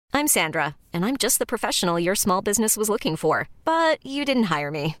I'm Sandra, and I'm just the professional your small business was looking for. But you didn't hire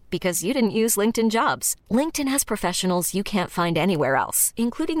me because you didn't use LinkedIn Jobs. LinkedIn has professionals you can't find anywhere else,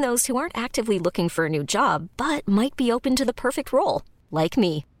 including those who aren't actively looking for a new job, but might be open to the perfect role, like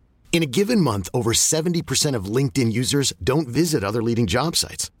me. In a given month, over 70% of LinkedIn users don't visit other leading job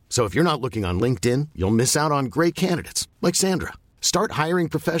sites. So if you're not looking on LinkedIn, you'll miss out on great candidates like Sandra. Start hiring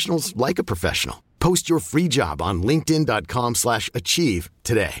professionals like a professional. Post your free job on linkedin.com/achieve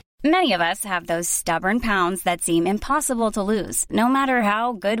today. Many of us have those stubborn pounds that seem impossible to lose, no matter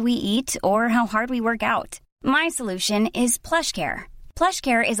how good we eat or how hard we work out. My solution is PlushCare.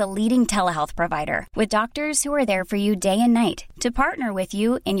 PlushCare is a leading telehealth provider with doctors who are there for you day and night to partner with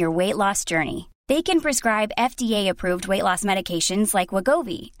you in your weight loss journey. They can prescribe FDA-approved weight loss medications like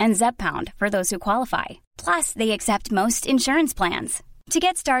Wegovy and Zepbound for those who qualify. Plus, they accept most insurance plans. To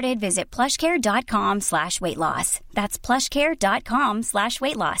get started, visit plushcare.com/weightloss. That's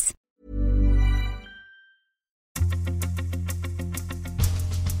plushcare.com/weightloss.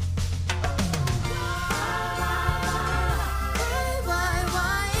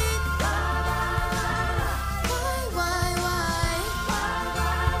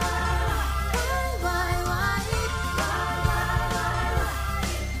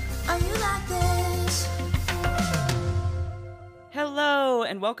 Hello,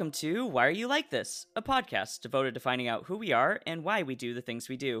 and welcome to Why Are You Like This? A podcast devoted to finding out who we are and why we do the things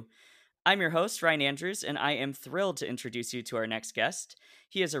we do. I'm your host, Ryan Andrews, and I am thrilled to introduce you to our next guest.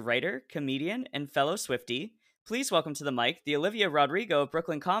 He is a writer, comedian, and fellow Swiftie. Please welcome to the mic the Olivia Rodrigo of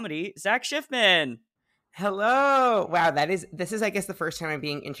Brooklyn Comedy, Zach Schiffman. Hello. Wow, this is I guess the first time I'm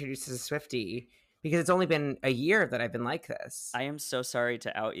being introduced as a Swiftie because it's only been a year that I've been like this. I am so sorry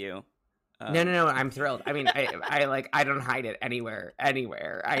to out you. No, I'm thrilled. I mean, I don't hide it anywhere. I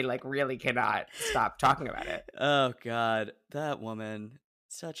really cannot stop talking about it. Oh God, that woman,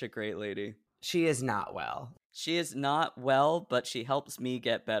 such a great lady. She is not well. She is not well, but she helps me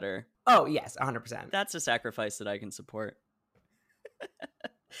get better. Oh yes, 100%. That's a sacrifice that I can support.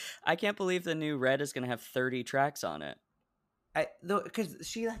 I can't believe the new Red is going to have 30 tracks on it. Because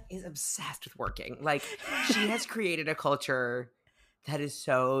she is obsessed with working. Like, she has created a culture that is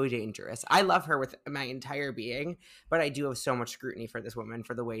so dangerous. I love her with my entire being, but I do have so much scrutiny for this woman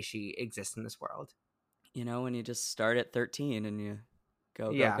for the way she exists in this world. You know, when you just start at 13 and you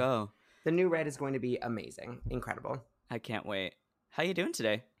go. The new Red is going to be amazing, incredible. I can't wait. How you doing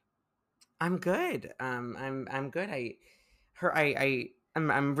today? I'm good. I'm good.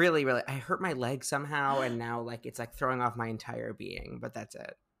 I'm really I hurt my leg somehow, and now it's throwing off my entire being. But that's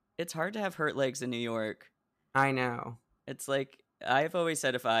it. It's hard to have hurt legs in New York. I know. It's like I've always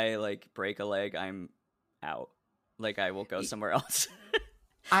said, if I break a leg, I'm out. I will go somewhere else.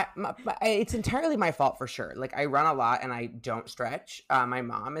 It's entirely my fault for sure. I run a lot and I don't stretch. My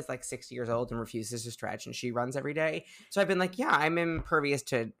mom is 60 years old and refuses to stretch, and she runs every day. So I've been I'm impervious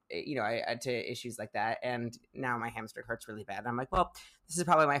to to issues like that. And now my hamstring hurts really bad. I'm well, this is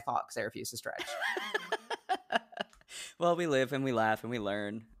probably my fault because I refuse to stretch. Well, we live and we laugh and we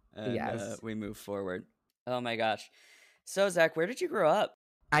learn. And, yes, we move forward. Oh my gosh. So Zach, where did you grow up?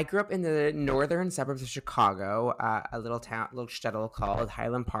 I grew up in the northern suburbs of Chicago, a little shtetl called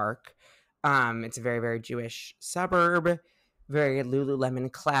Highland Park. It's a very, very Jewish suburb, very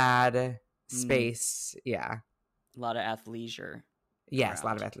Lululemon clad space. Yeah. A lot of athleisure. Yes,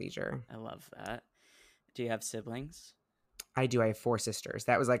 around. A lot of athleisure. I love that. Do you have siblings? I do. I have 4 sisters.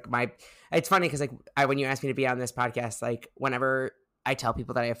 That was it's funny because when you asked me to be on this podcast, whenever I tell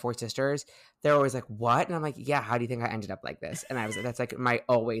people that I have 4 sisters, they're always like, what? And I'm like, yeah, how do you think I ended up like this? And I was that's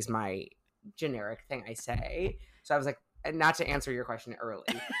always my generic thing I say. So I was not to answer your question early,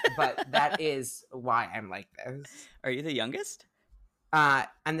 but that is why I'm like this. Are you the youngest?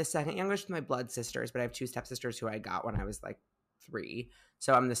 I'm the second youngest with my blood sisters, but I have 2 stepsisters who I got when I was 3.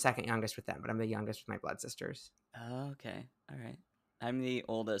 So I'm the second youngest with them, but I'm the youngest with my blood sisters. Oh, okay. All right. I'm the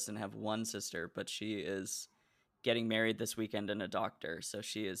oldest and have 1 sister, but she is getting married this weekend and a doctor, so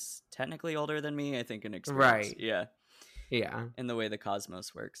she is technically older than me, I think, in experience. Right. Yeah. In the way the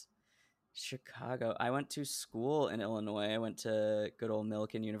cosmos works. Chicago. I went to school in Illinois. I went to good old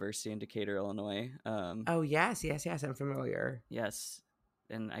Millikan University in Decatur, Illinois. Oh, yes. I'm familiar. Yes.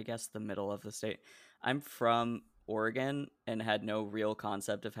 And I guess the middle of the state. I'm from Oregon and had no real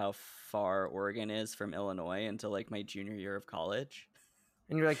concept of how far Oregon is from Illinois until my junior year of college.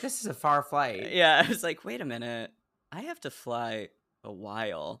 And you're this is a far flight. Yeah, I was wait a minute. I have to fly a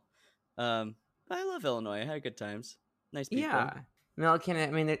while. But I love Illinois. I had good times. Nice people. Yeah. Millikan,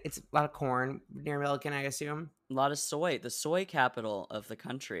 I mean, it's a lot of corn near Millikan, I assume. A lot of soy. The soy capital of the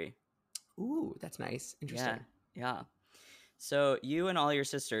country. Ooh, that's nice. Interesting. Yeah. So you and all your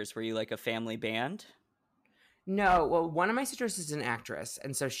sisters, were you like a family band? No, well, one of my sisters is an actress,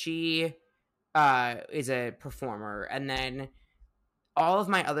 and so she is a performer, and then all of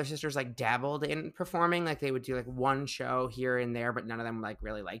my other sisters like dabbled in performing. Like they would do like one show here and there, but none of them like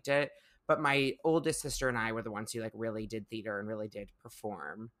really liked it. But my oldest sister and I were the ones who like really did theater and really did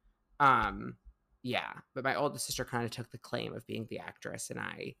perform. Yeah, but my oldest sister kind of took the claim of being the actress, and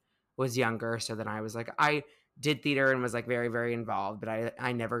I was younger, so then I was like, I did theater and was like very, very involved, but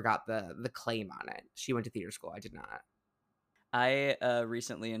I never got the claim on it. She went to theater school, I did not. I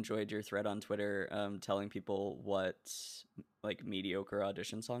recently enjoyed your thread on Twitter telling people what like mediocre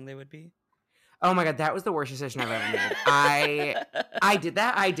audition song they would be. Oh my god, that was the worst decision I've ever made. I did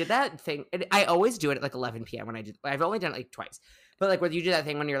that thing. I always do it at like 11 p.m. when I've only done it like twice. But like when you do that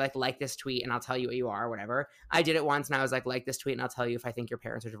thing when you're like this tweet and I'll tell you what you are or whatever. I did it once and I was like this tweet and I'll tell you if I think your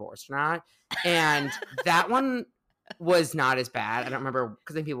parents are divorced or not. And that one was not as bad. I don't remember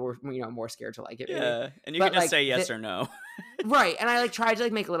because then people were more scared to like it. Yeah, maybe. and you can just say yes or no. Right, and I like tried to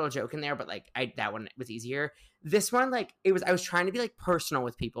like make a little joke in there, but like that one was easier. This one, like I was trying to be like personal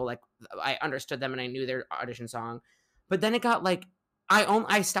with people, like I understood them and I knew their audition song, but then it got like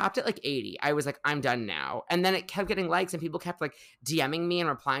I stopped at like 80. I was like, I'm done now, and then it kept getting likes and people kept like DMing me and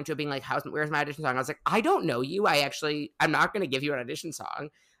replying to it, being like, where's my audition song? I was like, I don't know you. I'm not going to give you an audition song.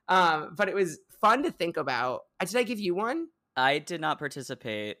 But it was fun to think about. Did I give you one? I did not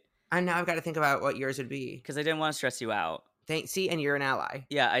participate. And now I've got to think about what yours would be because I didn't want to stress you out. See, and you're an ally.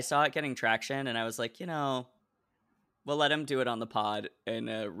 Yeah, I saw it getting traction, and I was like, we'll let him do it on the pod in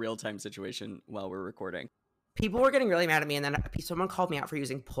a real-time situation while we're recording. People were getting really mad at me, and then someone called me out for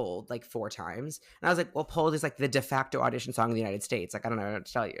using Pulled like 4 times. And I was like, well, Pulled is like the de facto audition song in the United States. Like, I don't know what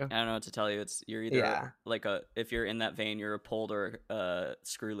to tell you. I don't know what to tell you. You're either like if you're in that vein, you're a Pulled or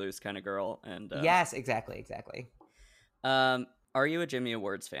Screw Loose kind of girl. And yes, exactly. Are you a Jimmy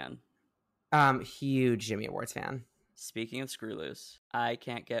Awards fan? Huge Jimmy Awards fan. Speaking of Screw Loose, I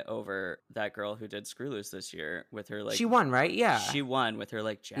can't get over that girl who did Screw Loose this year with her like... She won, right? Yeah. She won with her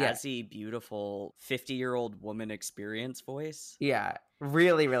like jazzy, beautiful 50-year-old woman experience voice. Yeah.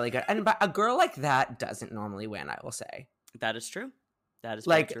 Really, really good. And but a girl like that doesn't normally win, I will say. That is true. That is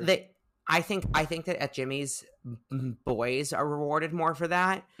like true. I think that at Jimmy's, boys are rewarded more for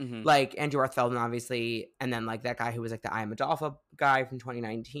that. Mm-hmm. Like Andrew Worth Feldman, obviously, and then like that guy who was like the I Am Adolpha guy from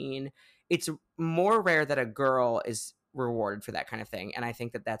 2019. It's more rare that a girl is rewarded for that kind of thing, and I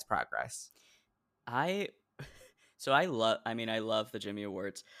think that that's progress. I love the Jimmy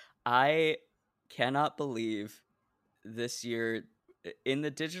Awards. I cannot believe this year in the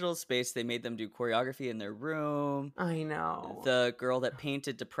digital space they made them do choreography in their room. I know. The girl that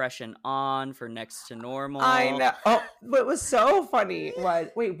painted depression on for Next to Normal. I know. Oh, what was so funny was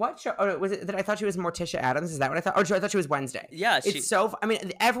what show? Oh, was it that I thought she was Morticia Addams? Is that what I thought? Or I thought she was Wednesday. Yeah, it's so. I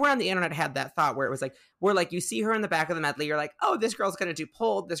mean, everyone on the internet had that thought where it was like, you see her in the back of the medley, you're like, oh, this girl's gonna do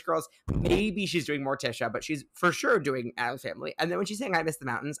Pulled. This girl's maybe she's doing Morticia, but she's for sure doing Addams Family. And then when she's saying I Miss the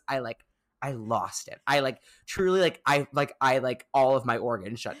Mountains, I lost it. I truly all of my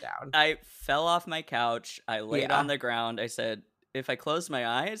organs shut down. I fell off my couch. I laid on the ground. I said, if I close my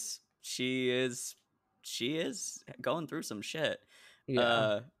eyes, she is going through some shit.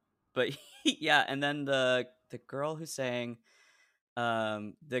 Yeah. But yeah, and then the girl who sang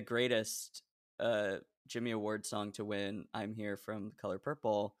the greatest Jimmy Award song to win, I'm Here from The Color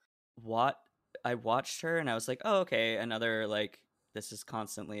Purple. I watched her and I was like, oh, okay, another like, this is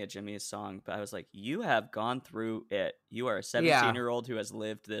constantly a Jimmy's song, but I was like, you have gone through it. You are a 17-year-old who has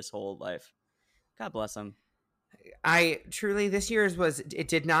lived this whole life. God bless him. I truly, this year's it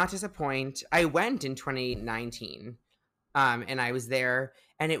did not disappoint. I went in 2019, and I was there,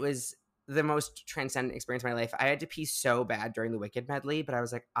 and it was the most transcendent experience of my life. I had to pee so bad during the Wicked medley, but I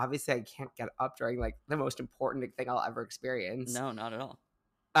was like, obviously I can't get up during like the most important thing I'll ever experience. No, not at all.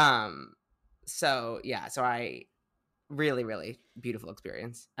 So I really, really beautiful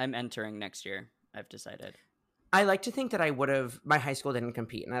experience. I'm entering next year. I've decided. I like to think that my high school didn't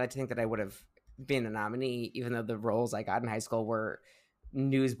compete, and I like to think that I would have been a nominee, even though the roles I got in high school were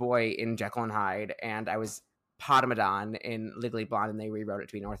newsboy in Jekyll and Hyde, and I was Potamadon in Legally Blonde, and they rewrote it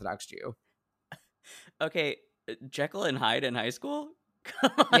to be an Orthodox Jew. Okay, Jekyll and Hyde in high school?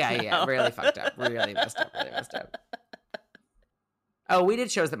 Yeah, really fucked up. Really messed up. Oh, we did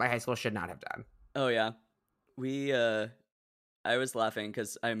shows that my high school should not have done. Oh, yeah. I was laughing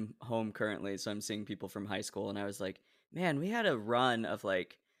because I'm home currently, so I'm seeing people from high school, and I was like, man, we had a run of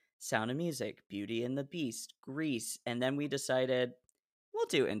like Sound of Music, Beauty and the Beast, Grease, and then we decided we'll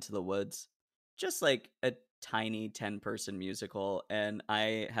do Into the Woods. Just like a tiny 10-person musical, and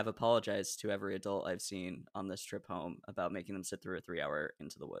I have apologized to every adult I've seen on this trip home about making them sit through a 3-hour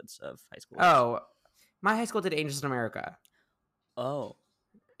Into the Woods of high school. Oh, my high school did Angels in America. Oh,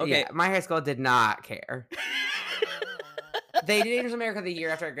 okay. Yeah, my high school did not care. They did Angels in America the year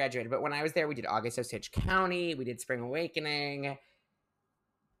after I graduated, but when I was there, we did August Osage County, we did Spring Awakening.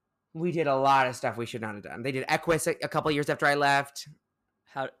 We did a lot of stuff we should not have done. They did Equus a couple years after I left.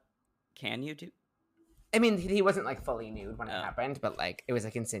 How can you do? I mean, he wasn't like fully nude when it happened, but like it was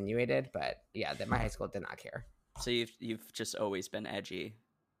like insinuated. But yeah, my high school did not care. So you've just always been edgy.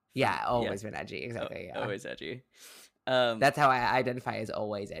 Yeah, always been edgy. Exactly. Yeah. Always edgy. That's how I identify as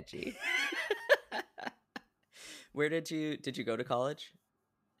always edgy. Where did you go to college?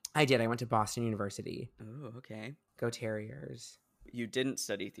 I did. I went to Boston University. Oh, okay. Go Terriers. You didn't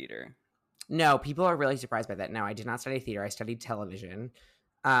study theater. No, people are really surprised by that. No, I did not study theater. I studied television.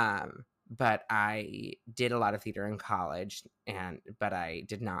 But I did a lot of theater in college, but I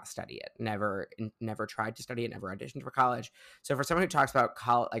did not study it. Never tried to study it. Never auditioned for college. So for someone who talks about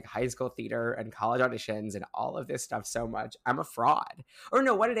like high school theater and college auditions and all of this stuff so much, I'm a fraud. Or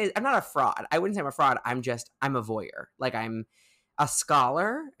no, what it is, I'm not a fraud. I wouldn't say I'm a fraud. I'm a voyeur. Like I'm a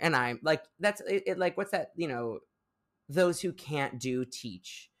scholar, and I'm like that's it. Like what's that? You know, those who can't do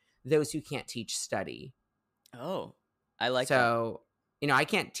teach. Those who can't teach study. Oh, I like so. You know, I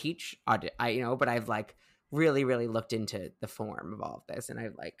can't teach, but I've like really, really looked into the form of all of this. And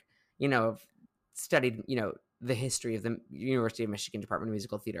I've like, studied, the history of the University of Michigan Department of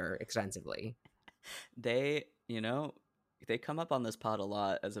Musical Theater extensively. They come up on this pod a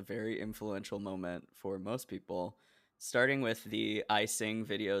lot as a very influential moment for most people, starting with the I Sing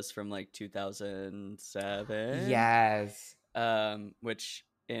videos from like 2007. Yes. Which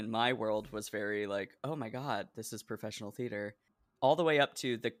in my world was very like, oh my God, this is professional theater. All the way up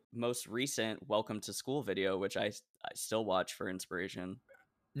to the most recent Welcome to School video, which I still watch for inspiration.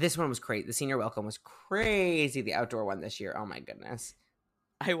 This one was crazy. The senior welcome was crazy. The outdoor one this year. Oh my goodness.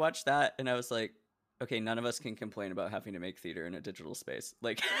 I watched that and I was like, okay, none of us can complain about having to make theater in a digital space.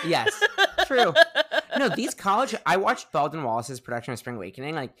 Like, yes, true. No, these I watched Belden Wallace's production of Spring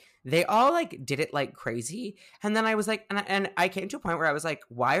Awakening. Like they all like did it like crazy. And then I was like, and I came to a point where I was like,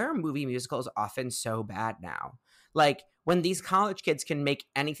 why are movie musicals often so bad now? Like, when these college kids can make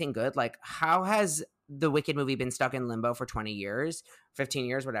anything good, like how has the Wicked movie been stuck in limbo for 20 years, 15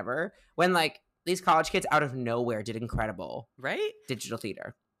 years, whatever, when like these college kids out of nowhere did incredible digital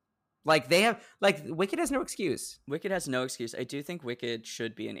theater. Like they have, like Wicked has no excuse. Wicked has no excuse. I do think Wicked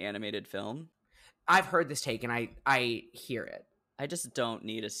should be an animated film. I've heard this take and I hear it. I just don't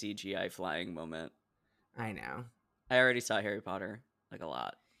need a CGI flying moment. I know. I already saw Harry Potter like a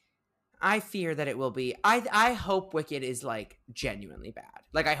lot. I fear that it will be. I hope Wicked is like genuinely bad.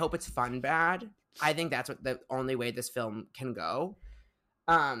 Like I hope it's fun bad. I think that's what the only way this film can go.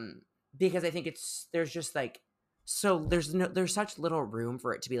 Because I think there's just like there's such little room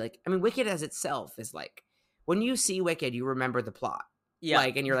for it to be like. I mean, Wicked as itself is like when you see Wicked, you remember the plot. Yeah.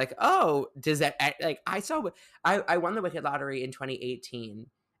 Like, and you're like, oh, does that like I won the Wicked lottery in 2018.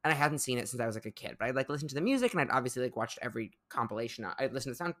 And I hadn't seen it since I was like a kid, but I'd like listened to the music and I'd obviously like watched every compilation. I'd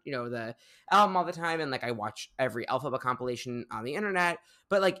listen to the album all the time. And like, I watch every Elphaba compilation on the internet,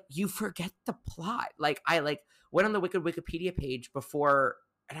 but like you forget the plot. Like I like went on the Wicked Wikipedia page before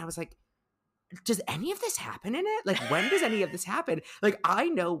and I was like, does any of this happen in it? Like, when does any of this happen? Like, I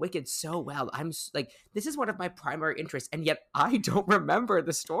know Wicked so well. I'm like, this is one of my primary interests. And yet I don't remember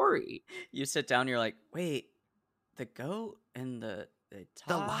the story. You sit down, you're like, wait, the goat and the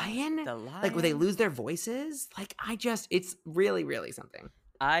lion? Like, will they lose their voices? Like, it's really, really something.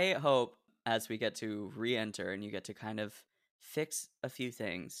 I hope as we get to re-enter and you get to kind of fix a few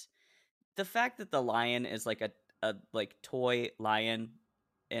things. The fact that the lion is like a like toy lion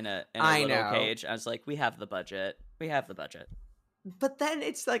in a little cage, I was like, we have the budget. But then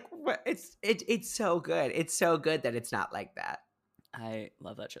it's like, it's so good. It's so good that it's not like that. I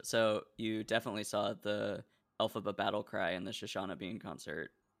love that show. So you definitely saw the Elphaba battle cry in the Shoshana Bean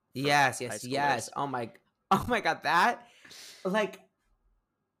concert. Yes. Oh my God, that like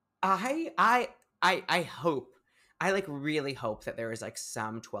I hope, I like really hope that there is like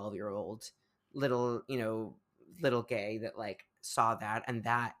some 12-year-old little gay that like saw that and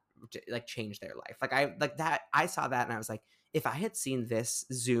that like changed their life. I saw that and I was like, if I had seen this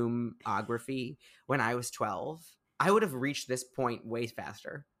Zoomography when I was 12, I would have reached this point way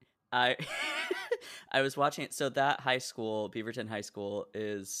faster. I was watching it. So that high school, Beaverton High School,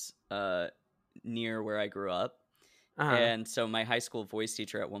 is near where I grew up. Uh-huh. And so my high school voice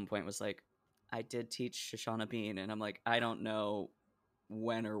teacher at one point was like, I did teach Shoshana Bean. And I'm like, I don't know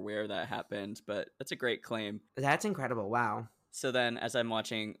when or where that happened, but that's a great claim. That's incredible. Wow. So then as I'm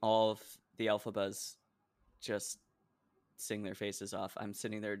watching all of the Elphabas just sing their faces off, I'm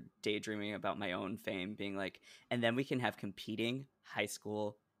sitting there daydreaming about my own fame, being like, and then we can have competing high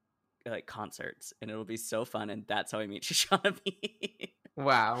school like concerts, and it'll be so fun. And that's how I meet Shoshana B.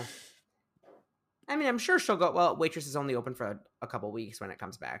 Wow. I mean, I'm sure she'll go. Well, Waitress is only open for a couple weeks when it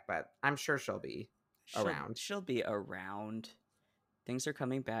comes back, but I'm sure she'll be around. She'll be around. Things are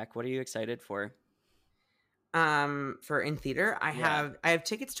coming back. What are you excited for? For in theater, I have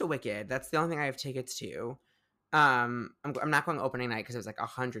tickets to Wicked. That's the only thing I have tickets to. I'm not going opening night because it was like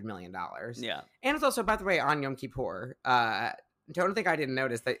 $100 million. Yeah, and it's also, by the way, on Yom Kippur. Don't think I didn't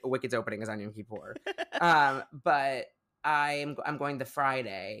notice that Wicked's opening is on Yom Kippur. But I'm going the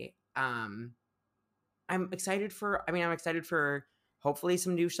Friday. I'm excited for hopefully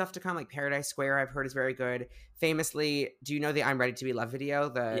some new stuff to come, like Paradise Square, I've heard is very good. Famously, do you know the I'm Ready to Be Loved video?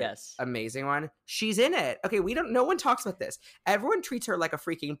 The amazing one? She's in it. Okay, no one talks about this. Everyone treats her like a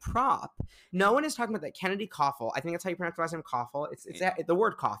freaking prop. No one is talking about that. Kennedy Koffel, I think that's how you pronounce her last name, Koffel. It's the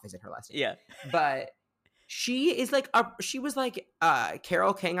word cough is in her last name. Yeah. But she is like, she was like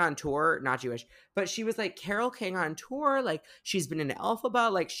Carole King on tour, not Jewish, but she was like Carole King on tour. Like, she's been in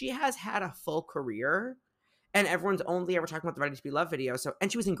Elphaba. Like, she has had a full career. And everyone's only ever talking about the Ready to Be Loved video. So,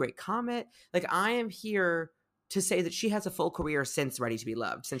 and she was in Great Comet. Like, I am here to say that she has a full career since Ready to Be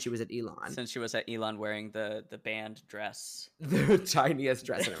Loved, since she was at Elon. Since she was at Elon wearing the band dress. The tiniest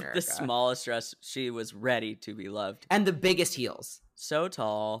dress in America. The smallest dress. She was ready to be loved. And the biggest heels. So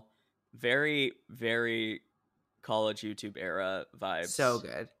tall. Very, very college YouTube era vibes. So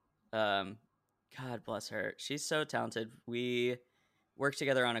good. God bless her. She's so talented. We worked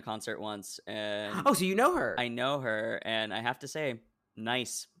together on a concert once, and so you know her. I know her, and I have to say,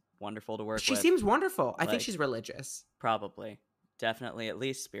 nice, wonderful to work with. She seems wonderful. I think she's religious. Probably. Definitely, at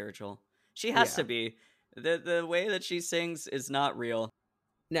least spiritual. She has to be. The way that she sings is not real.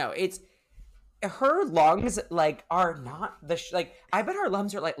 No, it's her lungs like are not like, I bet her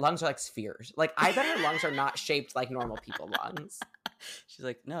lungs are like spheres. Like, I bet her lungs are not shaped like normal people lungs. She's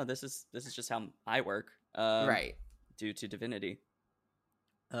like, no, this is just how I work. Right. Due to divinity.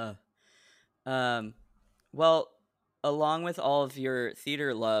 Well, along with all of your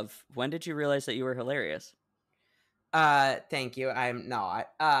theater love, when did you realize that you were hilarious? Thank you. I'm not.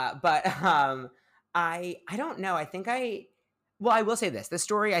 But I don't know. I think I will say this. This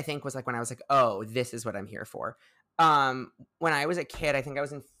story, I think, was like when I was like, oh, this is what I'm here for. When I was a kid, I think I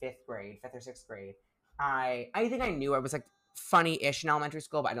was in 5th or 6th grade. I think I knew I was like funny-ish in elementary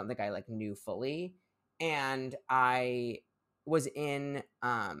school, but I don't think I like knew fully. And I was in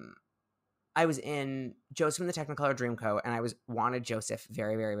Joseph and the Technicolor Dreamcoat, and I wanted Joseph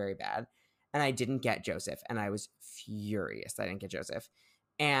very, very, very bad. And I didn't get Joseph, and I was furious that I didn't get Joseph.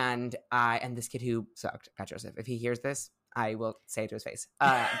 And this kid who sucked got Joseph. If he hears this, I will say it to his face. So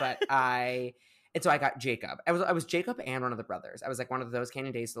I got Jacob. I was Jacob and one of the brothers. I was like one of those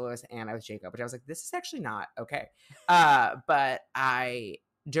Canyon Days Lewis, and I was Jacob, which I was like, this is actually not okay. But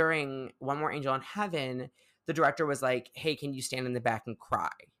during One More Angel in Heaven, the director was like, hey, can you stand in the back and cry?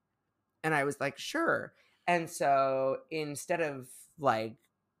 And I was like, sure. And so instead of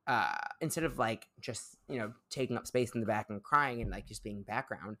just, taking up space in the back and crying and like just being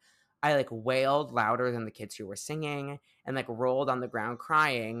background, I like wailed louder than the kids who were singing and like rolled on the ground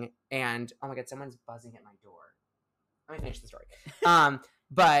crying. And oh my God, someone's buzzing at my door. Let me finish the story.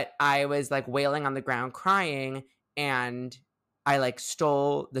 But I was like wailing on the ground crying, and I like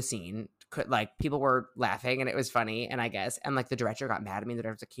stole the scene. Like, people were laughing and it was funny, and like the director got mad at me. The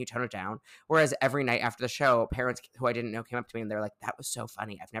director was like, can you tone it down? Whereas every night after the show, parents who I didn't know came up to me and they're like, that was so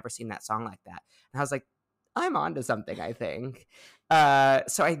funny. I've never seen that song like that. And I was like, I'm onto something, I think.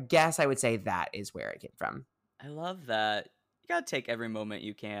 So I guess I would say that is where it came from. I love that. You gotta take every moment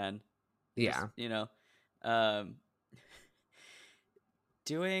you can. Yeah. Just,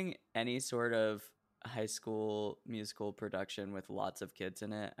 doing any sort of high school musical production with lots of kids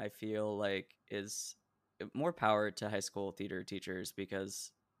in it, I feel like is more power to high school theater teachers,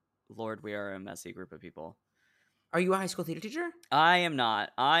 because Lord, we are a messy group of people. Are you a high school theater teacher? I am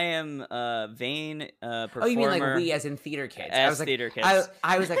not. I am a vain performer. Oh, you mean like we as in theater kids? As I was like, theater kids.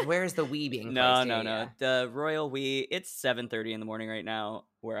 I was like, where's the we being No. placed? The royal we. It's 7:30 in the morning right now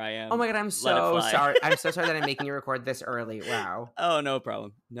where I am. Oh my God, I'm so sorry. I'm so sorry that I'm making you record this early. Wow. Oh, no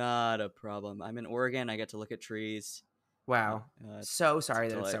problem. Not a problem. I'm in Oregon. I get to look at trees. Wow. So sorry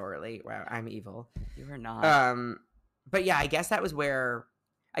that it's so early. Wow, I'm evil. You are not. But yeah, I guess that was where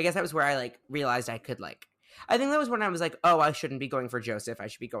I like realized I could like. I think that was when I was like, oh, I shouldn't be going for Joseph. I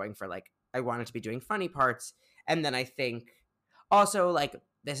should be going for like, I wanted to be doing funny parts. And then I think Also, like,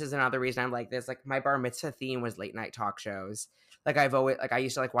 this is another reason I'm like this. Like, my bar mitzvah theme was late night talk shows. Like, I've always, like, I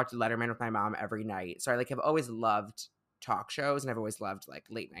used to, like, watch Letterman with my mom every night. So I, like, have always loved talk shows, and I've always loved, like,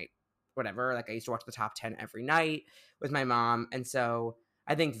 late night whatever. Like, I used to watch the top 10 every night with my mom. And so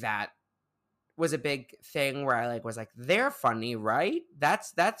I think that was a big thing where I, like, was like, they're funny, right?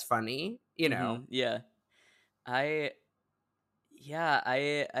 That's funny, you know? Yeah. I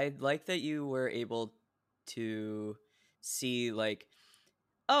like that you were able to see, like,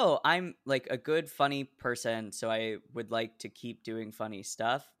 oh, I'm, like, a good funny person, so I would like to keep doing funny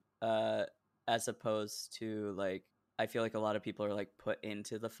stuff, as opposed to, like, I feel like a lot of people are, like, put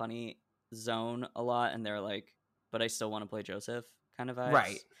into the funny zone a lot, and they're like, but I still want to play Joseph kind of vibes.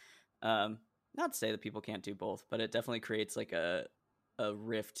 Right. Not to say that people can't do both, but it definitely creates, like, a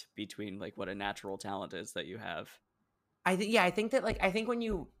rift between, like, what a natural talent is that you have. I think that, like, I think when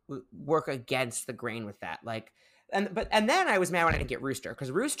you work against the grain with that, like, and then I was mad when I didn't get Rooster,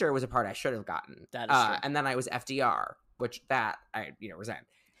 because Rooster was a part I should have gotten. That is true. And then I was FDR, which that I resent.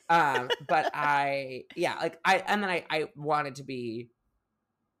 But I wanted to be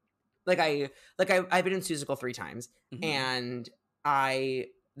I've been in Seussical 3 times, and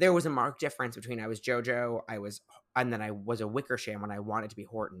there was a marked difference between I was JoJo, and then I was a Wickersham when I wanted to be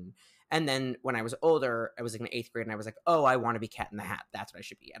Horton. And then when I was older, I was like in 8th grade, and I was like, oh, I want to be Cat in the Hat. That's what I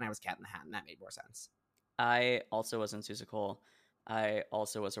should be. And I was Cat in the Hat, and that made more sense. I also was in Seussical. I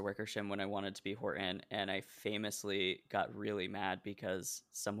also was a Wickersham when I wanted to be Horton, and I famously got really mad because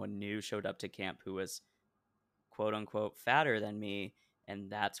someone new showed up to camp who was quote-unquote fatter than me,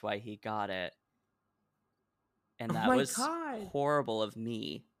 and that's why he got it. And that was horrible of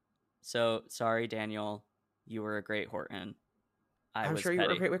me. So, sorry, Daniel. You were a great Horton. I'm sure you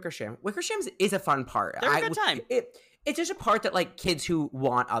were a great Wickersham. Wickershams is a fun part. They're a good time. It's just a part that, like, kids who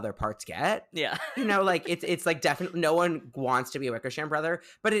want other parts get. Yeah. You know, like, it's like, definitely no one wants to be a Wickersham brother,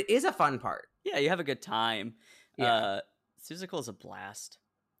 but it is a fun part. Yeah, you have a good time. Yeah. Seussical is a blast.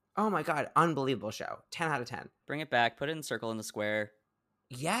 Oh my God, unbelievable show. 10 out of 10. Bring it back. Put it in Circle in the Square.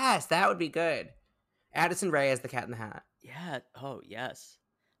 Yes, that would be good. Addison Rae as the Cat in the Hat. Yeah. Oh, yes.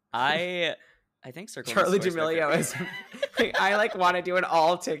 I think Circle Charlie in the Square D'Amelio is... I, like, want to do an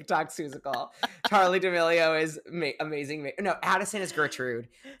all TikTok Seussical. Charlie D'Amelio is amazing. No, Addison is Gertrude.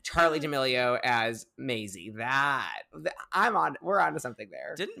 Charlie D'Amelio as Maisie. We're on to something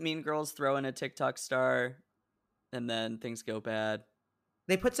there. Didn't Mean Girls throw in a TikTok star and then things go bad?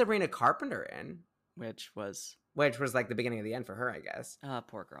 They put Sabrina Carpenter in. Which was like the beginning of the end for her, I guess.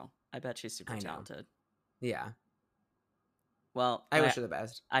 Poor girl. I bet she's super talented. Yeah. Well, I wish her the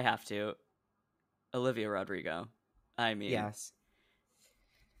best. I have to. Olivia Rodrigo. I mean, yes.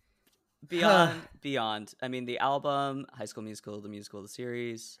 Beyond. I mean, the album, High School Musical, the musical, the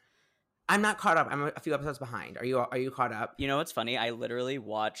series. I'm not caught up. I'm a few episodes behind. Are you caught up? You know what's funny? I literally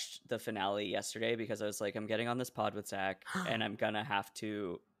watched the finale yesterday because I was like, I'm getting on this pod with Zach, and I'm gonna have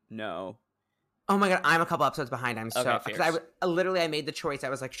to know. Oh my God, I'm a couple episodes behind. I'm so because I made the choice. I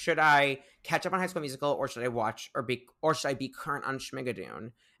was like, should I catch up on High School Musical, or should I watch or should I be current on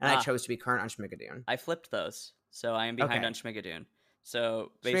Schmigadoon? And I chose to be current on Schmigadoon. I flipped those, so I am behind on Schmigadoon.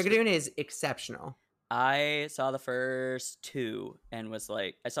 So Schmigadoon is exceptional. I saw the first 2 and was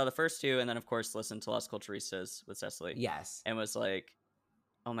like, and then of course listened to Las Culturistas with Cecily. Yes, and was like,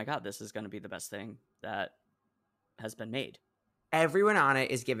 oh my God, this is going to be the best thing that has been made. Everyone on it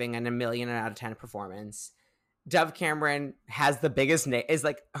is giving an 1,000,000 out of 10 performance. Dove Cameron has the biggest name. Is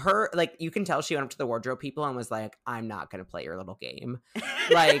like her, like, you can tell she went up to the wardrobe people and was like, I'm not going to play your little game.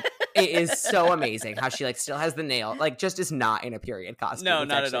 Like, it is so amazing how she, like, still has the nail. Like, just is not in a period costume. No, it's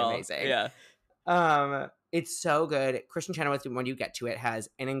not at all. Amazing. Yeah. It's so good. Christian Chenoweth, when you get to it, has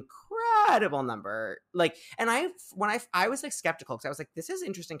an incredible number. Like, and I was like skeptical because I was like, this is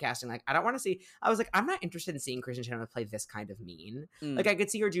interesting casting. Like, I don't want to see. I was like, I'm not interested in seeing Christian Chenoweth play this kind of mean. Like, I could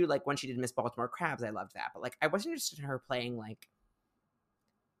see her do, like, when she did Miss Baltimore Crabs. I loved that, but, like, I wasn't interested in her playing, like,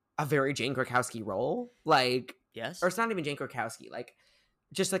 a very Jane Krakowski role. Like, yes, or it's not even Jane Krakowski. Like,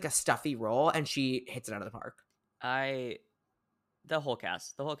 just like a stuffy role, and she hits it out of the park. The whole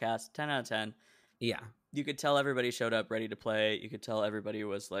cast, 10 out of 10. Yeah. You could tell everybody showed up ready to play. You could tell everybody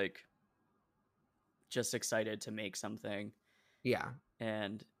was, like, just excited to make something. Yeah.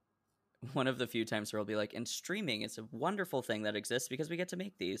 And one of the few times where I'll be like, and streaming is a wonderful thing that exists because we get to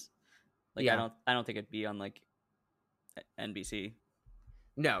make these. Like, yeah. I don't think it'd be on, like, NBC.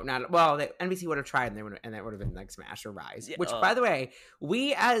 No, not well. NBC would have tried, and that would have been like Smash or Rise. Yeah, which, by the way,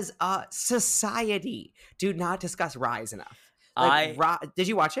 we as a society do not discuss Rise enough. Like, did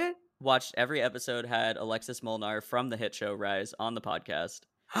you watch it? Watched every episode. Had Alexis Molnar from the hit show Rise on the podcast.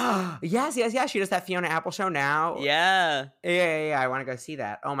 Yes. She does that Fiona Apple show now. Yeah. Yeah. I want to go see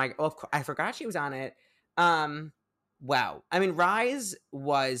that. Oh my! Oh, I forgot she was on it. Wow. I mean, Rise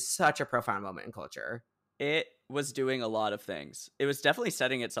was such a profound moment in culture. It was doing a lot of things. It was definitely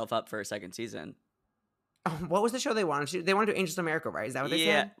setting itself up for a second season. What was the show they wanted to do? They wanted to do Angels in America, right? Is that what they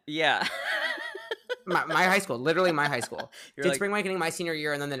said? Yeah. my high school, literally my high school. You're did like, Spring Awakening my senior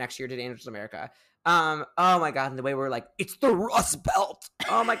year, and then the next year did Angels in America. Oh my God, and the way we were like, it's the Rust Belt.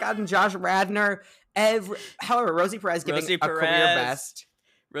 Oh my God, and Josh Radnor. However, Rosie Perez giving a career best.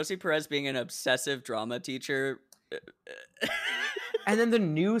 Rosie Perez being an obsessive drama teacher. And then the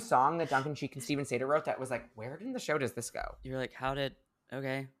new song that Duncan Sheik and Steven Sater wrote that was like, where in the show does this go? You're like,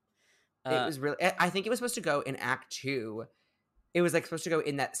 okay. It was really, I think it was supposed to go in Act 2. It was like supposed to go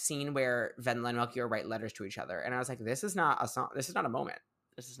in that scene where Wendla and Melchior write letters to each other. And I was like, this is not a song. This is not a moment.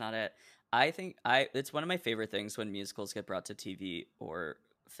 This is not it. I think it's one of my favorite things when musicals get brought to TV or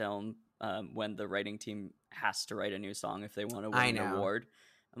film, when the writing team has to write a new song if they want to win an award.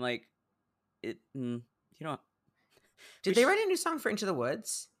 I'm like, you know. Did they write a new song for Into the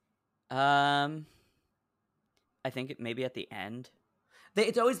Woods? I think maybe at the end.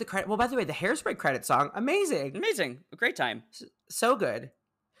 It's always the credit. Well, by the way, the Hairspray credit song, amazing. A great time. So good.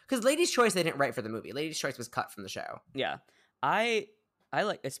 Because Lady's Choice, they didn't write for the movie. Lady's Choice was cut from the show. Yeah. I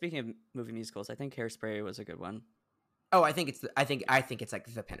like, speaking of movie musicals, I think Hairspray was a good one. Oh, I think it's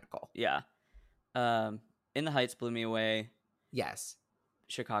like the pinnacle. Yeah. In the Heights blew me away. Yes.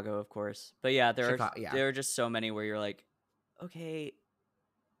 Chicago, of course. But yeah, there are just so many where you're like, okay,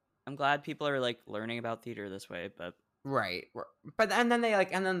 I'm glad people are like learning about theater this way, but right. But and then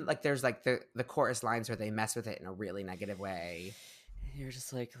there's like the chorus lines where they mess with it in a really negative way. You're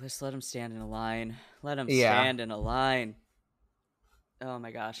just like, just let them stand in a line. Let them stand in a line. Oh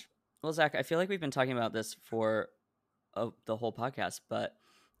my gosh. Well, Zach, I feel like we've been talking about this for the whole podcast, but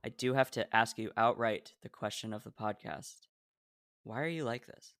I do have to ask you outright the question of the podcast. Why are you like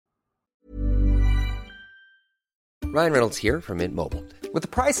this? Ryan Reynolds here from Mint Mobile. With the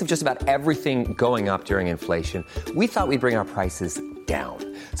price of just about everything going up during inflation, we thought we'd bring our prices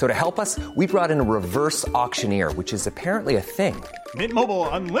down. So to help us, we brought in a reverse auctioneer, which is apparently a thing. Mint Mobile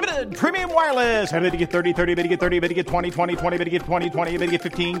Unlimited Premium Wireless. How to get 30, 30, bit to get 30, bit to get 20, 20, 20, bit to get 20, 20, bit to get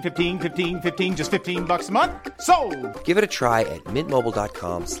 15, 15, 15, 15, just $15 a month? Sold! Give it a try at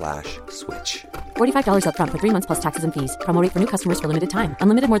mintmobile.com/switch. $45 up front for 3 months plus taxes and fees. Promo rate for new customers for limited time.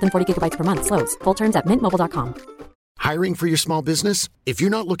 Unlimited more than 40 gigabytes per month. Slows full terms at mintmobile.com. Hiring for your small business? If you're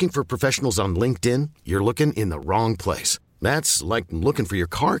not looking for professionals on LinkedIn, you're looking in the wrong place. That's like looking for your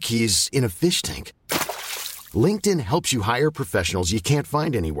car keys in a fish tank. LinkedIn helps you hire professionals you can't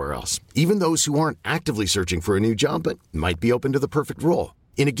find anywhere else, even those who aren't actively searching for a new job but might be open to the perfect role.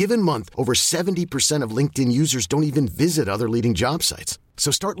 In a given month, over 70% of LinkedIn users don't even visit other leading job sites.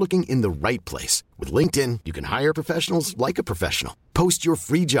 So start looking in the right place. With LinkedIn, you can hire professionals like a professional. Post your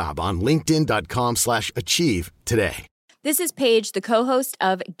free job on linkedin.com/achieve today. This is Paige, the co-host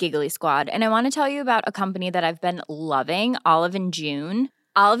of Giggly Squad, and I want to tell you about a company that I've been loving, Olive & June.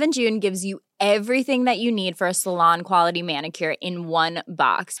 Olive & June gives you everything that you need for a salon-quality manicure in one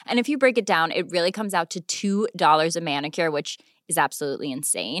box. And if you break it down, it really comes out to $2 a manicure, which is absolutely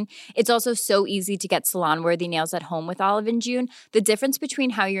insane. It's also so easy to get salon-worthy nails at home with Olive & June. The difference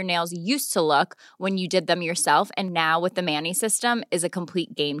between how your nails used to look when you did them yourself and now with the Mani system is a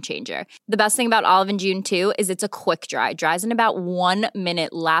complete game changer. The best thing about Olive & June, too, is it's a quick dry. Dries in about 1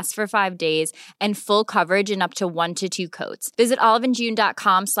 minute, lasts for 5 days, and full coverage in up to 1 to 2 coats. Visit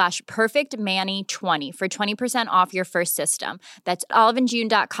oliveandjune.com/perfectmani20 for 20% off your first system. That's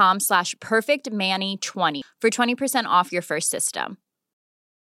oliveandjune.com/perfectmani20 for 20% off your first system.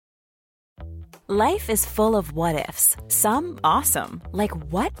 Life is full of what-ifs. Some awesome, like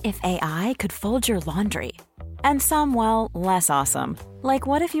what if AI could fold your laundry? And some, well, less awesome, like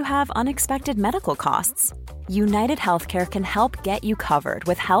what if you have unexpected medical costs? United Healthcare can help get you covered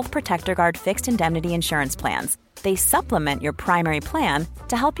with Health Protector Guard fixed indemnity insurance plans. They supplement your primary plan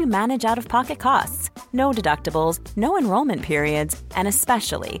to help you manage out-of-pocket costs. No deductibles, no enrollment periods, and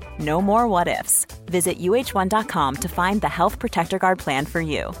especially no more what-ifs. Visit uh1.com to find the Health Protector Guard plan for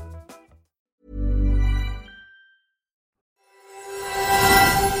you.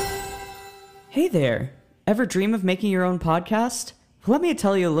 Hey there! Ever dream of making your own podcast? Let me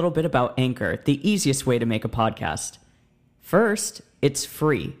tell you a little bit about Anchor, the easiest way to make a podcast. First, it's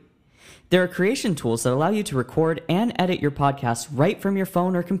free. There are creation tools that allow you to record and edit your podcast right from your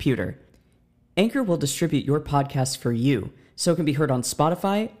phone or computer. Anchor will distribute your podcast for you, so it can be heard on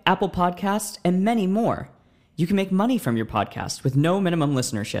Spotify, Apple Podcasts, and many more. You can make money from your podcast with no minimum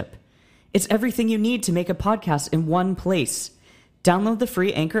listenership. It's everything you need to make a podcast in one place. Download the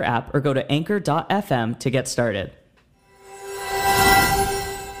free Anchor app or go to anchor.fm to get started.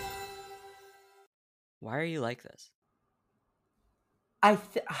 Why are you like this? I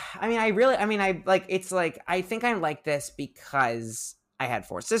think I'm like this because I had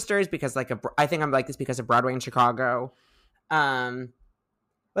four sisters, because I think I'm like this because of Broadway in Chicago. It's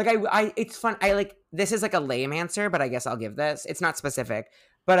fun. This is like a lame answer, but I guess I'll give this. It's not specific,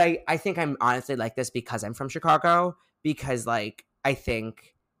 but I think I'm honestly like this because I'm from Chicago, because like, I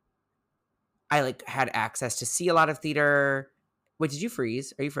think I like had access to see a lot of theater. Wait, did you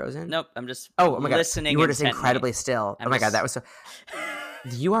freeze? Are you frozen? Nope, I'm just oh my God. Listening. You were just incredibly still. God, that was so...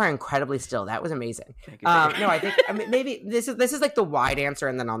 You are incredibly still. That was amazing. No, I think maybe this is like the wide answer,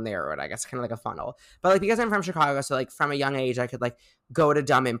 and then I'll narrow it, I guess, kind of like a funnel. But like, because I'm from Chicago, so like from a young age, I could like go to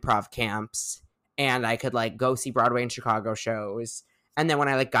dumb improv camps, and I could like go see Broadway and Chicago shows. And then when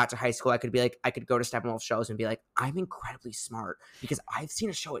I like got to high school, I could go to Steppenwolf shows and be like, I'm incredibly smart because I've seen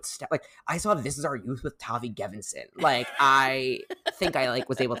a show at like I saw This Is Our Youth with Tavi Gevinson. Like, I think I like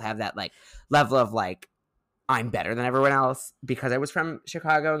was able to have that like level of like, I'm better than everyone else because I was from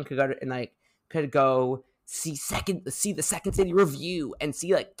Chicago and could go see the Second City Review and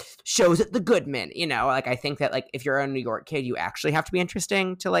see like shows at the Goodman, you know. Like, I think that like if you're a New York kid, you actually have to be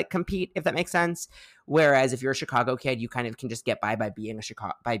interesting to like compete, if that makes sense. Whereas if you're a Chicago kid, you kind of can just get by being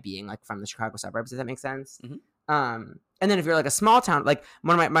like from the Chicago suburbs, if that makes sense. Mm-hmm. And then if you're like a small town, like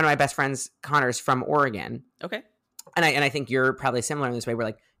one of my best friends, Connor's from Oregon. Okay. And I think you're probably similar in this way, where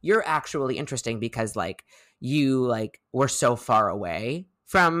like you're actually interesting because like you like were so far away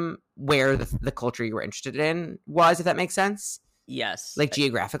from where the culture you were interested in was, if that makes sense. Yes. Like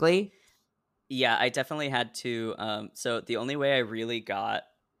geographically. Yeah, I definitely had to. So the only way I really got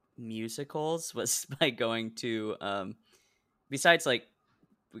musicals was by going to, besides like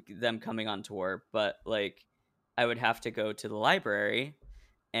them coming on tour, but like I would have to go to the library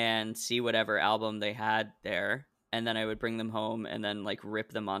and see whatever album they had there. And then I would bring them home and then like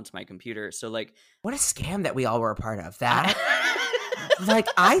rip them onto my computer. So like, what a scam that we all were a part of. That like,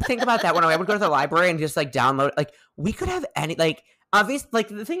 I think about that when I would go to the library and just like download. Like, we could have any like obvious. Like,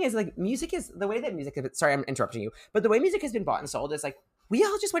 the thing is, like, music is the way that music. Sorry, I'm interrupting you, but the way music has been bought and sold is like we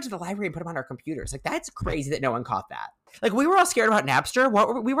all just went to the library and put them on our computers. Like, that's crazy that no one caught that. Like, we were all scared about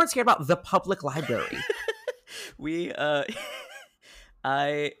Napster. We weren't scared about the public library.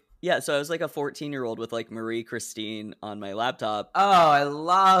 Yeah, so I was like a 14-year-old with like Marie Christine on my laptop. Oh, I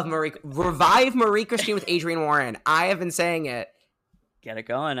love Revive Marie Christine with Adrienne Warren. I have been saying it. Get it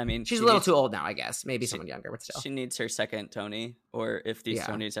going. I mean, she's a little too old now, I guess. Maybe someone younger, but still. She needs her second Tony, or if these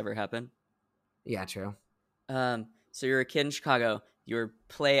Tonys ever happen. Yeah, true. So you're a kid in Chicago. You were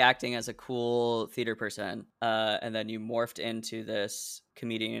play acting as a cool theater person, and then you morphed into this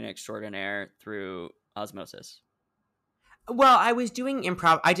comedian extraordinaire through osmosis. Well, I was doing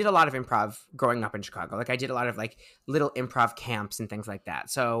improv. I did a lot of improv growing up in Chicago. Like, I did a lot of like little improv camps and things like that.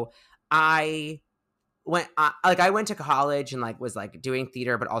 So I went to college and like was like doing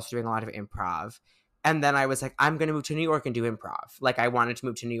theater, but also doing a lot of improv. And then I was like, I'm going to move to New York and do improv. Like, I wanted to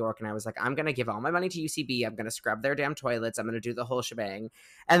move to New York, and I was like, I'm going to give all my money to UCB. I'm going to scrub their damn toilets. I'm going to do the whole shebang.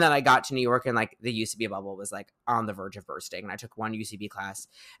 And then I got to New York, and like the UCB bubble was like on the verge of bursting. And I took one UCB class.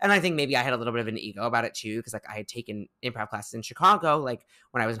 And I think maybe I had a little bit of an ego about it too, because like I had taken improv classes in Chicago, like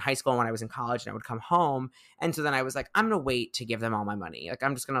when I was in high school and when I was in college, and I would come home. And so then I was like, I'm going to wait to give them all my money. Like,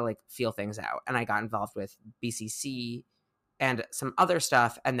 I'm just going to like feel things out. And I got involved with BCC and some other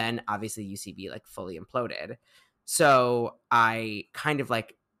stuff, and then obviously UCB like fully imploded. So I kind of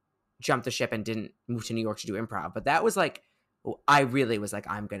like jumped the ship and didn't move to New York to do improv. But that was like, I really was like,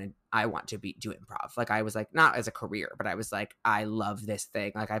 I want to do improv. Like, I was like, not as a career, but I was like, I love this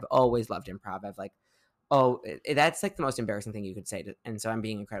thing. Like, I've always loved improv. I've like, that's like the most embarrassing thing you could say. And so I'm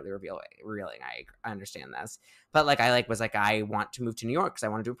being incredibly revealing. I understand this, but like, I like was like, I want to move to New York because I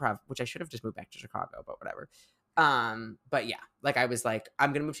want to do improv, which I should have just moved back to Chicago, but whatever. But yeah, like I was like,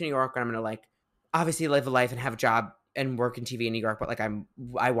 I'm gonna move to New York and I'm gonna like obviously live a life and have a job and work in TV in New York, but like I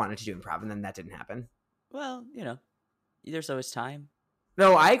wanted to do improv, and then that didn't happen. Well, you know, there's always time.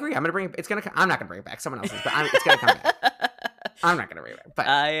 No, I agree. I'm not gonna bring it back. Someone else is, but it's gonna come back. I'm not gonna bring it back. But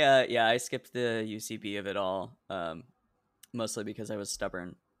I skipped the UCB of it all, mostly because I was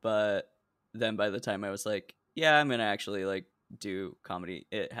stubborn. But then by the time I was like, yeah, I'm gonna actually like do comedy,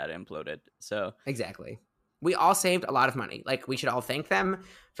 it had imploded. So exactly. We all saved a lot of money. Like, we should all thank them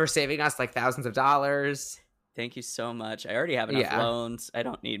for saving us like thousands of dollars. Thank you so much. I already have enough loans. I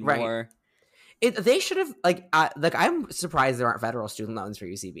don't need more. They should have like I'm surprised there aren't federal student loans for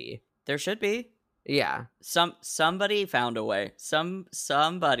UCB. There should be. Yeah. Somebody found a way.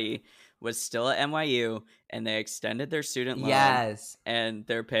 Somebody was still at NYU, and they extended their student loan. Yes. And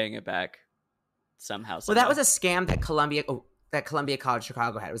they're paying it back somehow. Well, that was a scam that Columbia College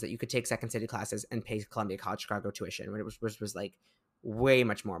Chicago had, was that you could take Second City classes and pay Columbia College Chicago tuition, which was like way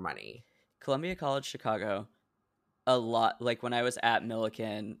much more money. Columbia College Chicago, a lot, like when I was at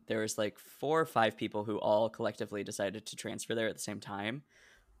Millikan, there was like 4 or 5 people who all collectively decided to transfer there at the same time.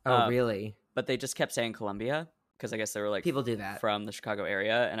 Oh, really? But they just kept saying Columbia because I guess they were like people do that from the Chicago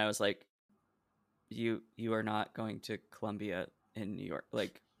area, and I was like, you are not going to Columbia in New York.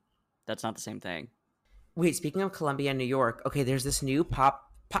 Like, that's not the same thing. Wait, speaking of Columbia, New York, okay, there's this new pop.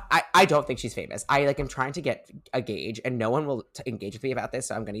 I don't think she's famous. I am trying to get a gauge, and no one will engage with me about this,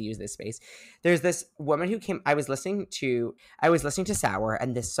 so I'm going to use this space. There's this woman who came. I was listening to Sour,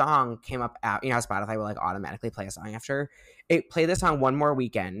 and this song came up out. You know how Spotify will like automatically play a song after it. Play the song One More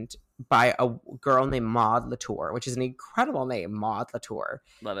Weekend by a girl named Maud Latour, which is an incredible name, Maud Latour.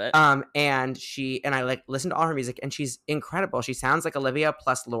 Love it. And I like listened to all her music, and she's incredible. She sounds like Olivia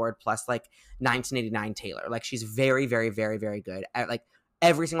plus Lorde plus like 1989 Taylor. Like, she's very, very, very, very good at like.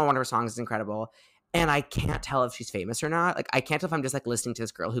 Every single one of her songs is incredible. And I can't tell if she's famous or not. Like, I can't tell if I'm just like listening to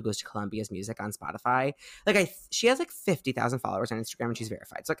this girl who goes to Columbia's music on Spotify. Like, she has like 50,000 followers on Instagram, and she's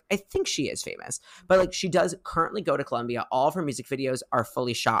verified. So like, I think she is famous. But like, she does currently go to Columbia. All of her music videos are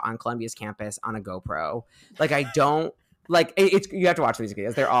fully shot on Columbia's campus on a GoPro. Like, I don't like it's. You have to watch the music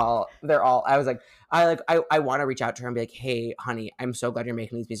videos. They're all. I was like, I want to reach out to her and be like, hey, honey, I'm so glad you're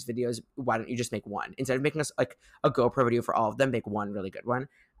making these music videos. Why don't you just make one instead of making us like a GoPro video for all of them? Make one really good one.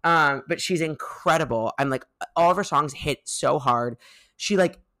 But she's incredible. I'm like, all of her songs hit so hard. She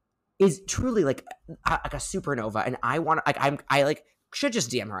like is truly like a supernova, and I want to I should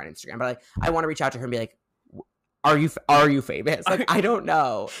just DM her on Instagram, but like I want to reach out to her and be like, are you famous? Like, I don't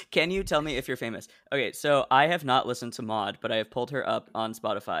know. Can you tell me if you're famous? Okay, so I have not listened to Maud, but I have pulled her up on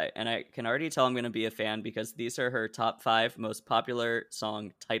Spotify, and I can already tell I'm going to be a fan because these are her top 5 most popular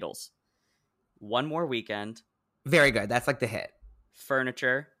song titles. One More Weekend. Very good. That's like the hit.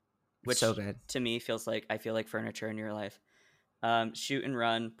 Furniture, which so good. To me feels like I feel like furniture in your life. Shoot and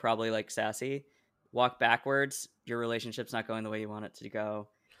Run, probably like Sassy. Walk Backwards, your relationship's not going the way you want it to go.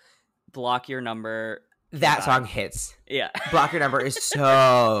 Block Your Number. That song hits. Yeah. Block Your Number is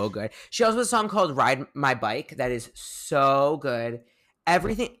so good. She also has a song called Ride My Bike that is so good.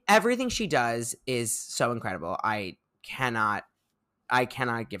 Everything she does is so incredible. I cannot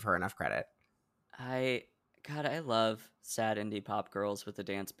give her enough credit. I love sad indie pop girls with a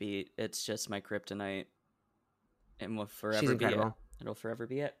dance beat. It's just my kryptonite. And will forever be it. It'll forever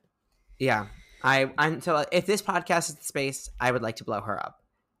be it. Yeah. So if this podcast is the space, I would like to blow her up.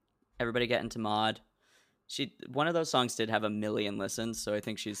 Everybody get into Maud. One of those songs did have 1 million listens, so I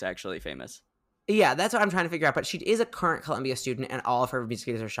think she's actually famous. Yeah, that's what I'm trying to figure out. But she is a current Columbia student, and all of her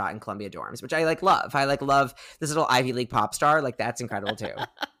music videos are shot in Columbia dorms, which I love. I love this little Ivy League pop star. Like, that's incredible too.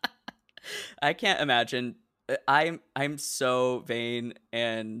 I can't imagine. I'm so vain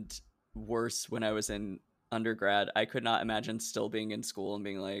and worse when I was in undergrad. I could not imagine still being in school and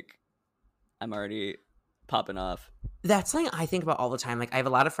being like, I'm already popping off. That's something I think about all the time. Like, I have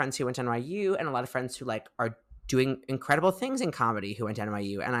a lot of friends who went to NYU and a lot of friends who like are doing incredible things in comedy who went to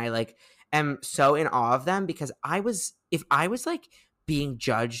NYU, and I like am so in awe of them because if I was like being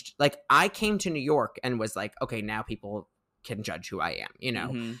judged, like I came to New York and was like, okay, now people can judge who I am, you know.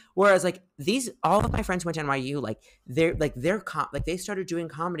 Mm-hmm. Whereas like all of my friends went to NYU, like they started doing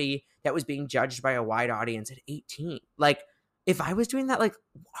comedy that was being judged by a wide audience at 18. Like, if I was doing that, like,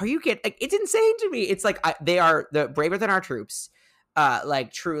 are you kidding? Like, it's insane to me. It's like they are the braver than our troops.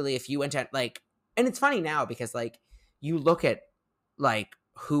 Like, truly, if you went to like, and it's funny now because like you look at like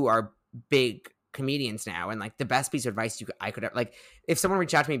who are big comedians now, and like the best piece of advice I could have, like, if someone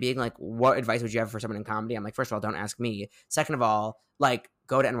reached out to me being like, what advice would you have for someone in comedy? I'm like, first of all, don't ask me. Second of all, like,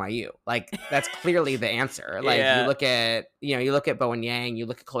 go to NYU. Like, that's clearly the answer. Like, yeah. you look at Bowen Yang, you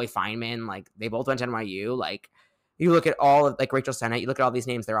look at Chloe Fineman, like they both went to NYU. Like, you look at all of like Rachel Sennett, you look at all these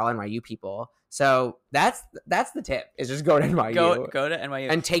names, they're all NYU people. So that's the tip, is just go to NYU. Go to NYU.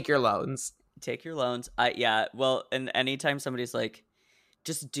 And take your loans. Take your loans. Yeah. Well, and anytime somebody's like,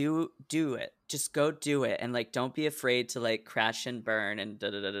 just do it. Just go do it. And like, don't be afraid to like crash and burn and da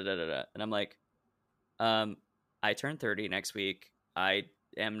da da da da da. And I'm like, I turn 30 next week. I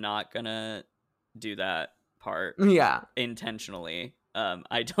am not gonna do that part. Yeah. Intentionally.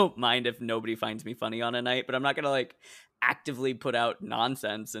 I don't mind if nobody finds me funny on a night, but I'm not gonna like actively put out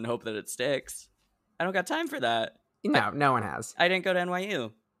nonsense and hope that it sticks. I don't got time for that. No one has. I didn't go to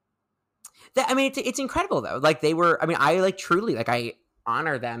NYU. I mean, it's incredible though. Like, they were. I mean, I like truly like I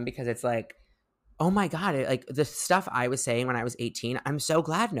honor them because it's like, oh my God, like the stuff I was saying when I was 18, I'm so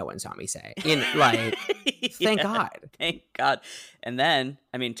glad no one saw me say. Like, thank God. Thank God. And then,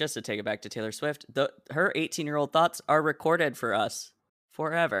 I mean, just to take it back to Taylor Swift, her 18-year-old thoughts are recorded for us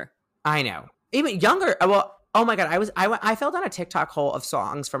forever. I know. Even younger. Well, oh my God, I fell down a TikTok hole of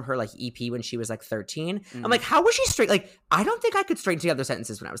songs from her like EP when she was like 13. Mm-hmm. I'm like, how was she straight? Like, I don't think I could straighten together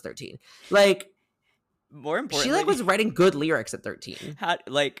sentences when I was 13. Like, more importantly, she like was writing good lyrics at 13.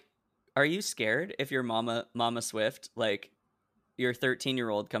 Are you scared if your Mama Swift, like your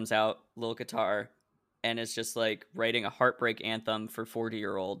 13-year-old comes out, little guitar, and is just like writing a heartbreak anthem for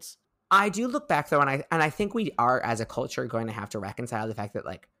 40-year-olds? I do look back though, and I think we are as a culture going to have to reconcile the fact that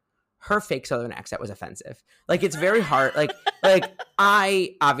like her fake Southern accent was offensive. Like, it's very hard. Like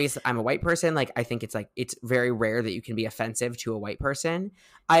I'm a white person. Like, I think it's very rare that you can be offensive to a white person.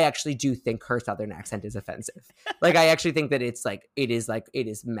 I actually do think her Southern accent is offensive. Like, I actually think that it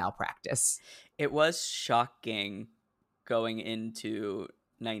is malpractice. It was shocking going into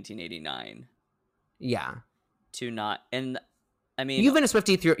 1989. Yeah. To not, and I mean, you've been a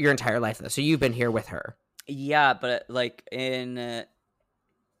Swiftie through your entire life though, so you've been here with her. Yeah, but like in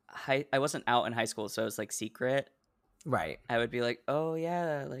I wasn't out in high school, so it was like secret. Right. I would be like, oh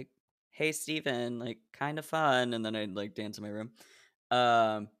yeah, like, hey Steven, like kind of fun, and then I'd like dance in my room.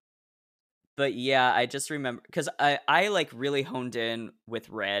 But yeah, I just remember because I like really honed in with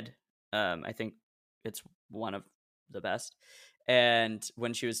Red. I think it's one of the best. And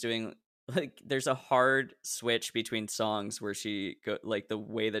when she was doing like, there's a hard switch between songs where she go like the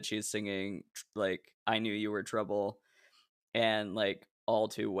way that she's singing like I Knew You Were Trouble and like All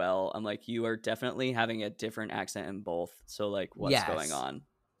Too Well. I'm like, you are definitely having a different accent in both. So like, what's going on?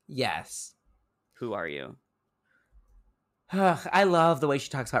 Yes. Who are you? I love the way she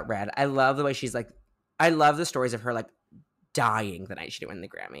talks about Red. I love the way she's like, I love the stories of her like dying the night she didn't win the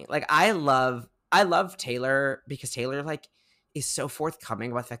Grammy. Like, I love Taylor because Taylor like is so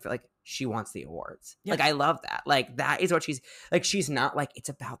forthcoming about the fact that like she wants the awards. Yeah. Like, I love that. Like, that is what she's like. She's not like, it's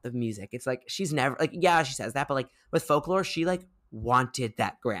about the music. It's like, she's never like, yeah, she says that, but like with Folklore, she like wanted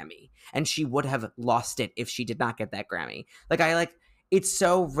that Grammy and she would have lost it if she did not get that Grammy. Like, it's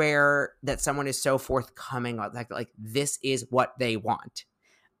so rare that someone is so forthcoming about the fact that like this is what they want.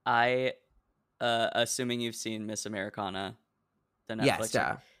 I assuming you've seen Miss Americana, the Netflix. Yes,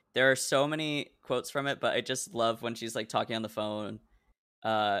 yeah. There are so many quotes from it, but I just love when she's like talking on the phone,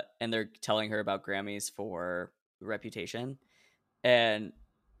 and they're telling her about Grammys for Reputation, and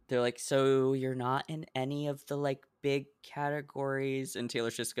they're like, "So you're not in any of the like big categories?" And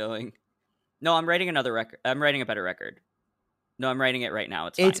Taylor's just going, "No, I'm writing another record. I'm writing a better record. No, I'm writing it right now.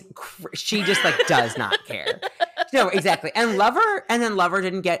 It's fine." She just like does not care. No, exactly. And Lover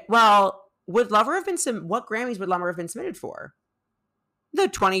didn't get, well, would Lover have been what Grammys would Lover have been submitted for? The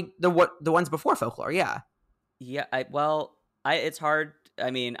ones before Folklore, yeah. Yeah, it's hard.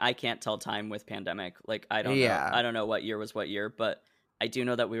 I mean, I can't tell time with pandemic. Like, I don't know. I don't know what year was what year, but I do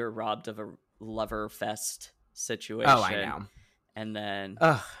know that we were robbed of a Lover Fest situation. Oh, I know. And then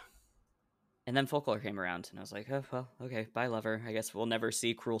And then Folklore came around, and I was like, oh, well, okay, bye, Lover. I guess we'll never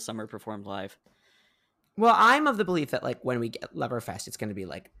see Cruel Summer performed live. Well, I'm of the belief that, like, when we get Lover Fest, it's going to be,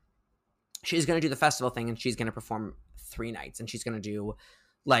 like, she's going to do the festival thing, and she's going to perform 3 nights, and she's going to do,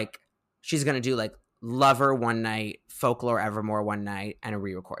 like, Lover one night, Folklore Evermore one night, and a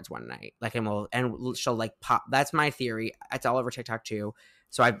re-records one night. Like, and she'll, like, pop. That's my theory. It's all over TikTok, too.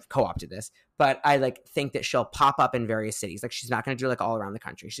 So I've co-opted this, but I like think that she'll pop up in various cities. Like, she's not going to do like all around the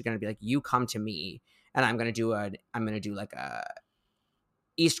country. She's going to be like, you come to me and I'm going to do like a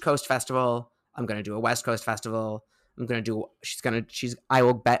East Coast festival. I'm going to do a West Coast festival. I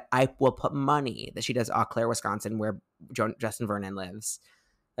will put money that she does Eau Claire, Wisconsin, where Justin Vernon lives.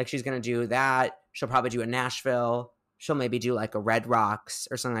 Like, she's going to do that. She'll probably do a Nashville. She'll maybe do like a Red Rocks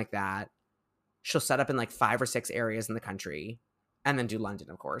or something like that. She'll set up in like 5 or 6 areas in the country. And then do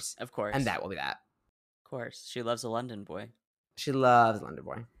London, of course. Of course. And that will be that. Of course. She loves a London boy. She loves a London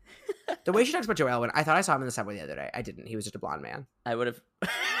boy. The way she talks about Joe Alwyn, I thought I saw him in the subway the other day. I didn't. He was just a blonde man. I would have...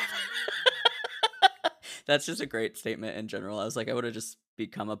 That's just a great statement in general. I was like, I would have just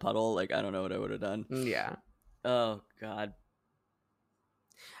become a puddle. Like, I don't know what I would have done. Yeah. Oh, God.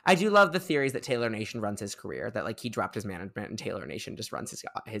 I do love the theories that Taylor Nation runs his career. That, like, he dropped his management and Taylor Nation just runs his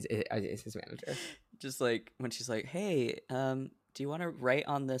manager. Just like, when she's like, hey, do you want to write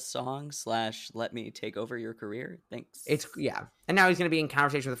on this song / let me take over your career? Thanks. Yeah. And now he's going to be in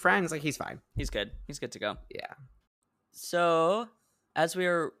conversation with friends. Like, he's fine. He's good. He's good to go. Yeah. So, as we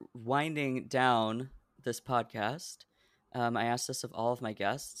are winding down this podcast, I asked this of all of my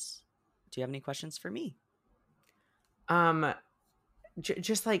guests. Do you have any questions for me?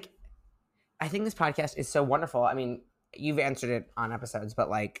 Just like, I think this podcast is so wonderful. I mean, you've answered it on episodes, but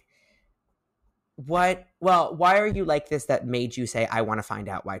like, why are you like this that made you say, I want to find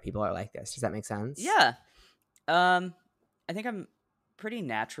out why people are like this? Does that make sense? Yeah. I think I'm pretty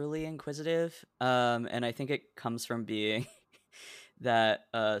naturally inquisitive. And I think it comes from being that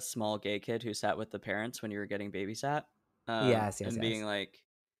small gay kid who sat with the parents when you were getting babysat. Yes. And being like,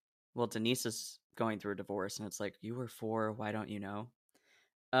 well, Denise is going through a divorce, and it's like, you were 4, why don't you know?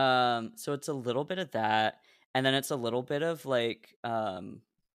 So it's a little bit of that, and then it's a little bit of like,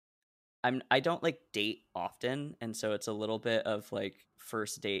 I don't like date often, and so it's a little bit of like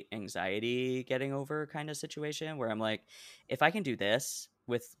first date anxiety getting over kind of situation where I'm like, if I can do this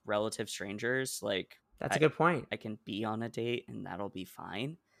with relative strangers, like that's a good point. I can be on a date and that'll be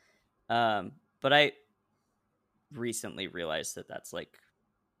fine. But I recently realized that that's like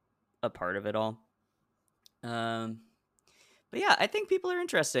a part of it all. But yeah, I think people are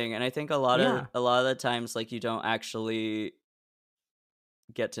interesting, and I think a lot of the times, like, you don't actually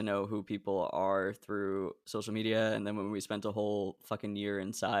get to know who people are through social media, and then when we spent a whole fucking year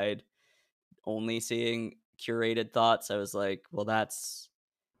inside only seeing curated thoughts, I was like, well, it's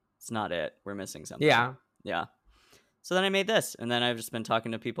not it. We're missing something. Yeah. So then I made this, and then I've just been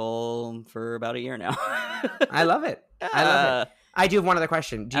talking to people for about a year now. I love it. I love it. I do have one other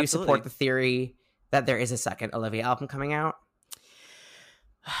question. Do you Absolutely. support the theory that there is a second Olivia album coming out?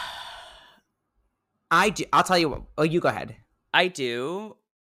 I do. I'll tell you what. Oh, you go ahead. I do.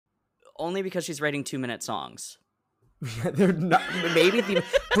 Only because she's writing 2-minute songs. They're not. Maybe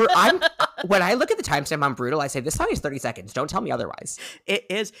when I look at the timestamp on Brutal, I say this song is 30 seconds. Don't tell me otherwise. It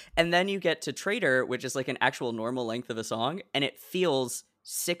is, and then you get to Traitor, which is like an actual normal length of a song, and it feels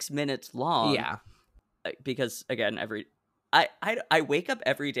 6 minutes long. Yeah. Because again, I wake up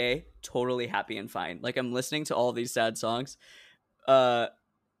every day totally happy and fine. Like, I'm listening to all these sad songs,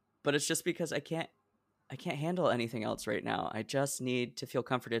 but it's just because I can't handle anything else right now. I just need to feel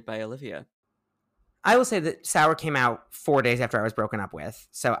comforted by Olivia. I will say that Sour came out 4 days after I was broken up with,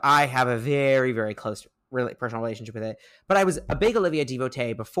 so I have a very, very close personal relationship with it. But I was a big Olivia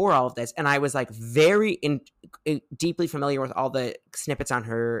devotee before all of this, and I was like very deeply familiar with all the snippets on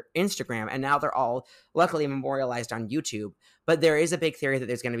her Instagram, and now they're all luckily memorialized on YouTube. But there is a big theory that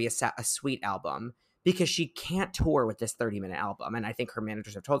there's going to be a Sweet album, because she can't tour with this 30-minute album, and I think her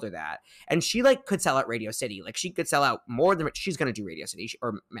managers have told her that. And she like could sell out Radio City, like she could sell out more than she's going to do Radio City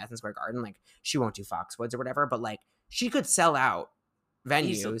or Madison Square Garden. Like, she won't do Foxwoods or whatever, but like she could sell out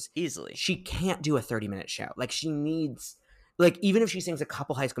venues easily. She can't do a 30-minute show. Like, she needs, like, even if she sings a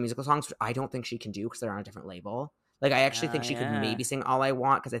couple High School Musical songs, which I don't think she can do because they're on a different label. Like, I actually think she could maybe sing All I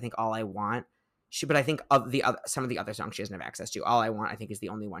Want, because I think All I Want. But I think of some of the other songs she doesn't have access to. All I Want, I think, is the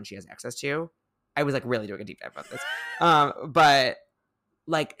only one she has access to. I was like really doing a deep dive about this. But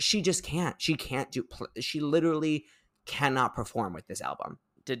like, she just can't. She can't do. She literally cannot perform with this album.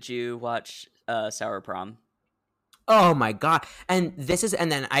 Did you watch Sour Prom? Oh my God. And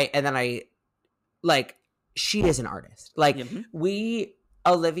then I like, she is an artist. Like,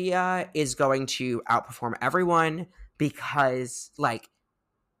 Olivia is going to outperform everyone because I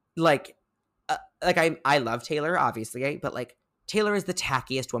love Taylor, obviously, but like, Taylor is the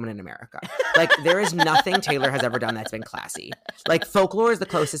tackiest woman in America. Like, there is nothing Taylor has ever done that's been classy. Like, Folklore is the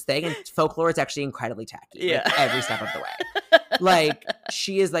closest thing, and Folklore is actually incredibly tacky. Like, every step of the way. Like,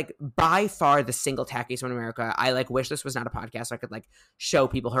 she is like by far the single tackiest woman in America. I like wish this was not a podcast so I could like show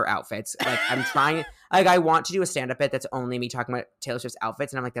people her outfits. Like, I'm trying, like, I want to do a stand-up bit that's only me talking about Taylor Swift's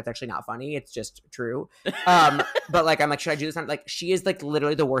outfits, and I'm like, that's actually not funny. It's just true. But like, I'm like, should I do this? Like, she is like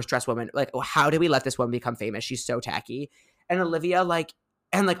literally the worst dressed woman. Like, how did we let this woman become famous? She's so tacky. And Olivia, like,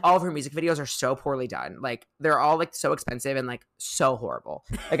 and like all of her music videos are so poorly done. Like, they're all like so expensive and like so horrible.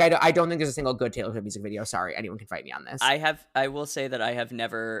 Like, I don't think there's a single good Taylor Swift music video. Sorry, anyone can fight me on this. I will say that I have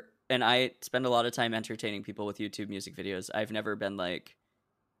never, and I spend a lot of time entertaining people with YouTube music videos. I've never been like,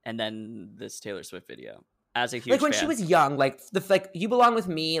 and then this Taylor Swift video. As a huge like when fan. she was young, like You Belong With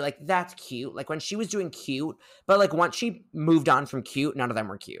Me, like that's cute. Like when she was doing Cute, but like once she moved on from Cute, none of them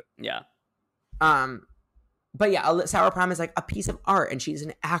were cute. Yeah. But yeah, Sour Prom is like a piece of art, and she's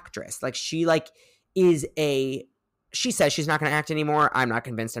an actress. Like, she like she says she's not going to act anymore. I'm not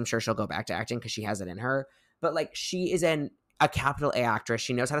convinced. I'm sure she'll go back to acting because she has it in her. But like, she is a capital A actress.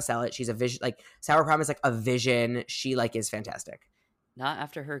 She knows how to sell it. She's a vision. Like, Sour Prom is like a vision. She like is fantastic. Not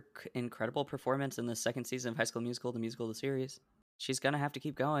after her incredible performance in the second season of High School Musical, the series. She's going to have to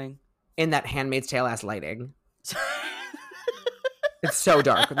keep going. In that Handmaid's Tale ass lighting. It's so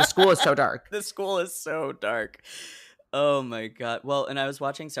dark. The school is so dark. The school is so dark. Oh my God. Well, and I was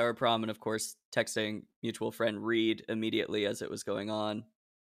watching Sour Prom and of course texting mutual friend Reed immediately as it was going on.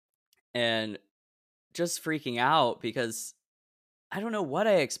 and just freaking out because I don't know what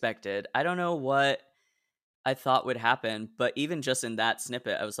I expected. I don't know what I thought would happen, but even just in that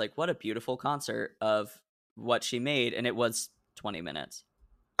snippet, I was like, what a beautiful concert of what she made, and it was 20 minutes.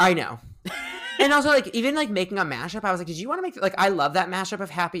 I know. And also, like, even, like, making a mashup, I was like, did you want to make, like, I love that mashup of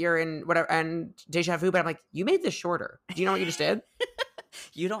Happier and whatever, and Deja Vu, but I'm like, you made this shorter. Do you know what you just did?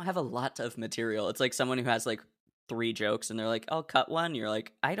 You don't have a lot of material. It's like someone who has, like, 3 jokes, and they're like, I'll cut one. You're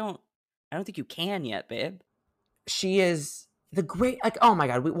like, I don't think you can yet, babe. She is the great, like, oh my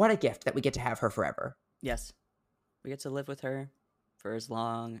God, what a gift that we get to have her forever. Yes. We get to live with her for as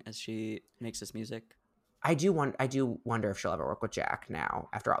long as she makes this music. I do wonder if she'll ever work with Jack now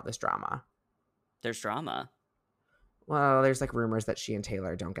after all this drama. There's drama. Well, there's, like, rumors that she and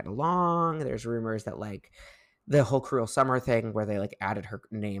Taylor don't get along. There's rumors that, like, the whole Cruel Summer thing where they, like, added her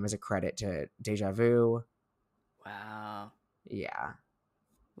name as a credit to Deja Vu. Wow. Yeah.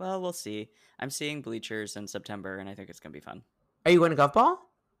 Well, we'll see. I'm seeing Bleachers in September, and I think it's going to be fun. Are you going to Gov Ball?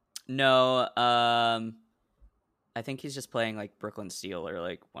 No, I think he's just playing, like, Brooklyn Steel or,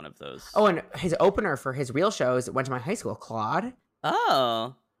 like, one of those. Oh, and his opener for his real shows went to my high school, Claude.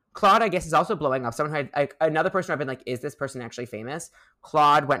 Oh. Claude, I guess, is also blowing up. Someone had, like, another person I've been like, is this person actually famous?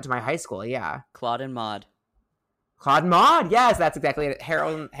 Claude went to my high school, yeah. Claude and Maud. Claude Maud, yes, that's exactly it.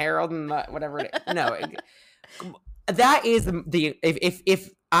 Harold and whatever it is. No, that is the if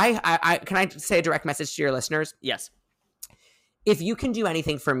I can I say a direct message to your listeners? Yes. If you can do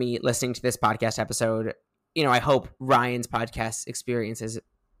anything for me listening to this podcast episode, you know, I hope Ryan's podcast experiences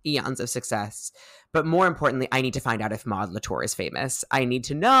eons of success. But more importantly, I need to find out if Maud Latour is famous. I need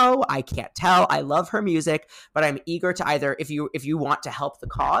to know. I can't tell. I love her music, but I'm eager to either, if you want to help the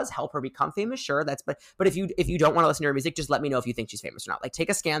cause, help her become famous, sure, but if you don't want to listen to her music, just let me know if you think she's famous or not. Like,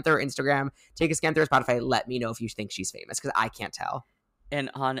 take a scan through her Instagram, take a scan through her Spotify, let me know if you think she's famous, because I can't tell. And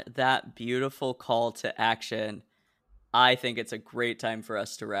on that beautiful call to action, I think it's a great time for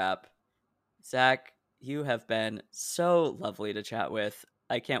us to wrap. Zach, you have been so lovely to chat with.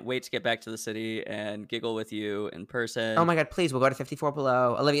 I can't wait to get back to the city and giggle with you in person. Oh my God, please. We'll go to 54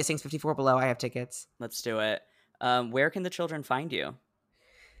 Below. Olivia sings 54 Below. I have tickets. Let's do it. Where can the children find you?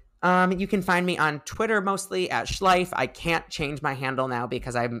 You can find me on Twitter mostly at Schleif. I can't change my handle now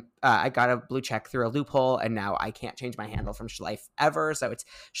because I got a blue check through a loophole, and now I can't change my handle from Schleif ever. So it's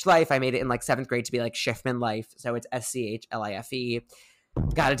Schleif. I made it in like 7th grade to be like Schiffman Life. So it's SCHLIFE.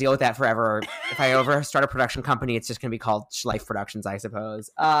 Got to deal with that forever. If I ever start a production company, it's just going to be called Schleif Productions, I suppose.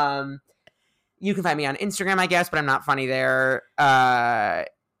 You can find me on Instagram, I guess, but I'm not funny there.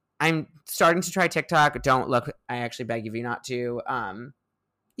 I'm starting to try TikTok. Don't look. I actually beg of you not to.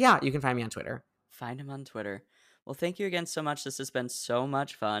 Yeah, you can find me on Twitter. Find him on Twitter. Well, thank you again so much. This has been so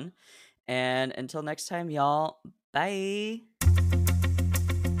much fun. And until next time, y'all, bye.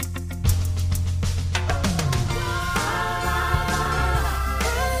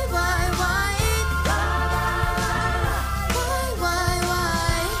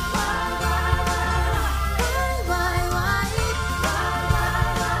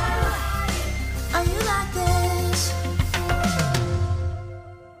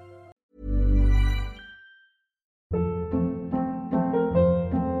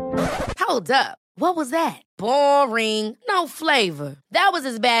 Hold up. What was that? Boring. No flavor. That was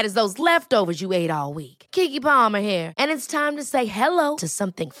as bad as those leftovers you ate all week. Keke Palmer here. And it's time to say hello to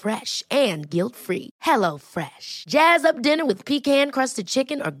something fresh and guilt-free. Hello Fresh. Jazz up dinner with pecan-crusted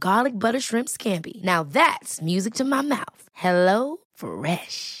chicken or garlic butter shrimp scampi. Now that's music to my mouth. Hello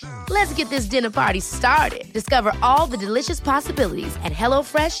Fresh. Let's get this dinner party started. Discover all the delicious possibilities at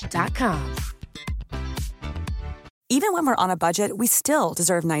HelloFresh.com. Even when we're on a budget, we still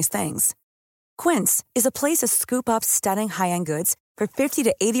deserve nice things. Quince is a place to scoop up stunning high-end goods for 50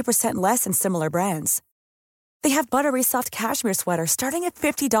 to 80% less than similar brands. They have buttery soft cashmere sweaters starting at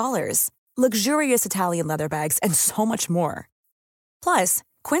 $50, luxurious Italian leather bags, and so much more. Plus,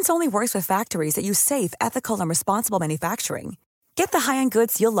 Quince only works with factories that use safe, ethical, and responsible manufacturing. Get the high-end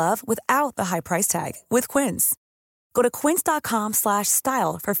goods you'll love without the high price tag with Quince. Go to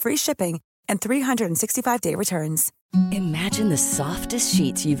quince.com/style for free shipping and 365-day returns. Imagine the softest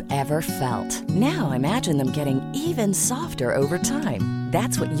sheets you've ever felt. Now imagine them getting even softer over time.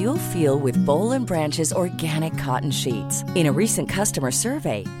 That's what you'll feel with Boll & Branch's organic cotton sheets. In a recent customer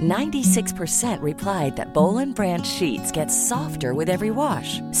survey, 96% replied that Boll & Branch sheets get softer with every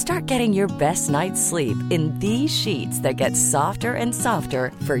wash. Start getting your best night's sleep in these sheets that get softer and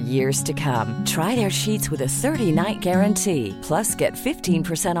softer for years to come. Try their sheets with a 30-night guarantee. Plus, get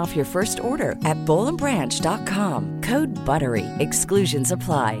 15% off your first order at bollandbranch.com. Code BUTTERY. Exclusions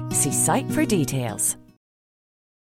apply. See site for details.